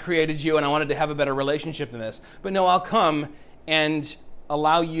 I created you and I wanted to have a better relationship than this. But no, I'll come and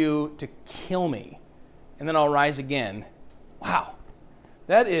allow you to kill me. And then I'll rise again. Wow.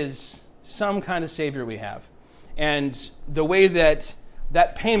 That is some kind of Savior we have. And the way that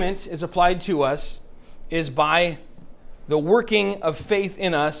that payment is applied to us is by the working of faith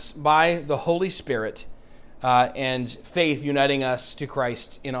in us by the Holy Spirit, and faith uniting us to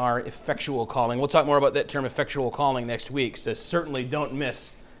Christ in our effectual calling. We'll talk more about that term effectual calling next week, so certainly don't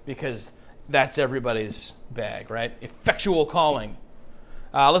miss, because that's everybody's bag, right? Effectual calling.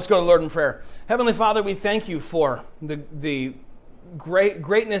 Let's go to the Lord in prayer. Heavenly Father, we thank you for the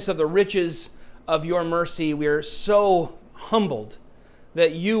greatness of the riches of your mercy. We are so humbled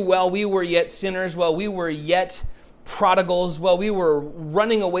that you, while we were yet sinners, while we were yet prodigals, while we were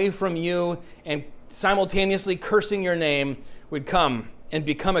running away from you and simultaneously cursing your name, would come and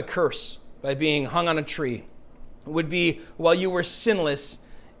become a curse by being hung on a tree. Would be, while you were sinless,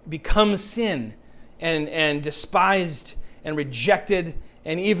 become sin and despised and rejected,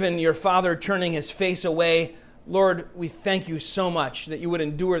 and even your Father turning his face away. Lord, we thank you so much that you would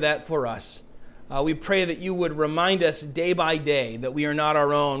endure that for us. We pray that you would remind us day by day that we are not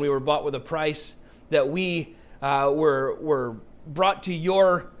our own. We were bought with a price, that we were brought to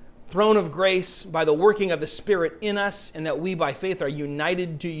your throne of grace by the working of the Spirit in us, and that we by faith are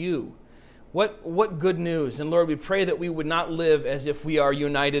united to you. What good news. And Lord, we pray that we would not live as if we are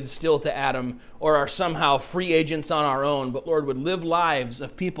united still to Adam or are somehow free agents on our own, but Lord, would live lives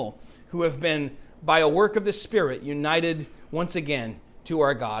of people who have been, by a work of the Spirit, united once again to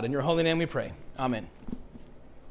our God. In your holy name we pray. Amen.